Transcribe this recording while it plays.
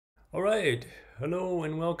All right. Hello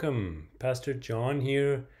and welcome. Pastor John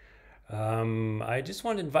here. I just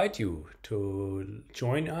want to invite you to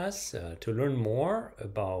join us to learn more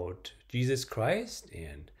about Jesus Christ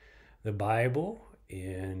and the Bible,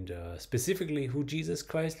 and specifically who Jesus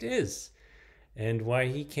Christ is and why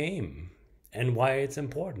he came and why it's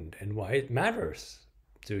important and why it matters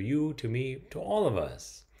to you, to me, to all of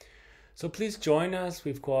us. So please join us.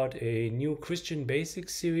 We've got a new Christian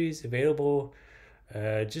Basics series available.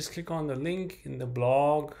 Just click on the link in the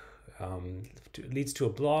blog. It leads to a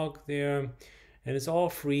blog there, and it's all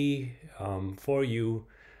free for you.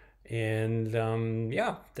 And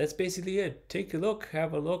yeah, that's basically it. Take a look,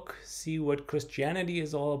 have a look, see what Christianity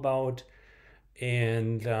is all about,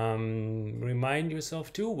 and remind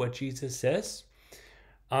yourself too what Jesus says.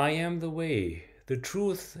 I am the way, the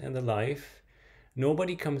truth, and the life.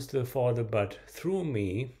 Nobody comes to the Father but through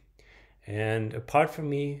me, and apart from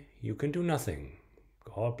me, you can do nothing.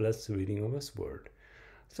 God bless the reading of His Word.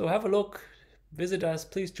 So have a look, visit us,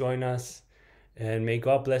 please join us, and may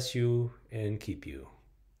God bless you and keep you.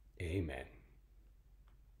 Amen.